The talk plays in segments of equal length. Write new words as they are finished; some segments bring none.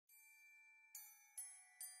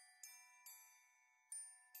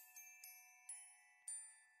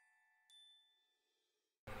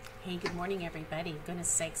Hey, good morning, everybody. Goodness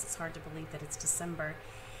sakes, it's hard to believe that it's December.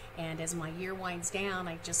 And as my year winds down,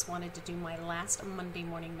 I just wanted to do my last Monday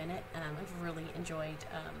Morning Minute. I've really enjoyed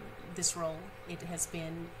this role. It has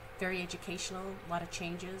been very educational, a lot of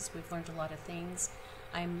changes. We've learned a lot of things.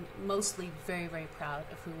 I'm mostly very, very proud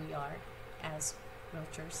of who we are as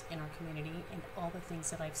realtors in our community and all the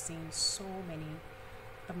things that I've seen so many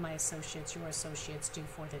of my associates, your associates, do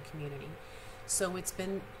for their community. So it's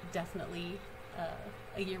been definitely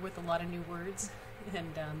a year with a lot of new words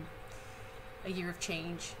and a year of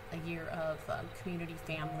change, a year of community,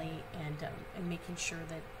 family, and making sure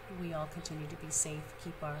that we all continue to be safe,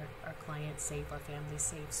 keep our clients safe, our families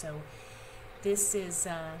safe. So this has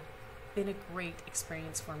been a great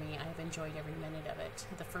experience for me. I've enjoyed every minute of it.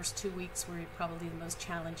 The first 2 weeks were probably the most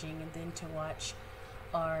challenging, and then to watch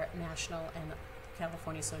our national and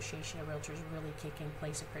California Association of Realtors really kick in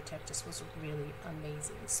place and protect us was really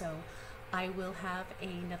amazing. So I will have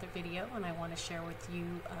another video, and I want to share with you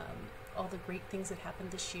all the great things that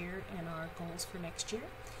happened this year and our goals for next year.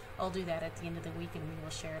 I'll do that at the end of the week, and we will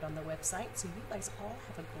share it on the website. So you guys all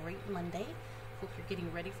have a great Monday. Hope you're getting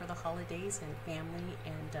ready for the holidays and family,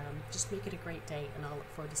 and just make it a great day, and I'll look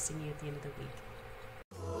forward to seeing you at the end of the week.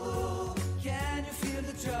 Oh, can you feel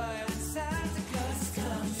the joy when Santa Claus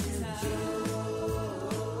comes to town?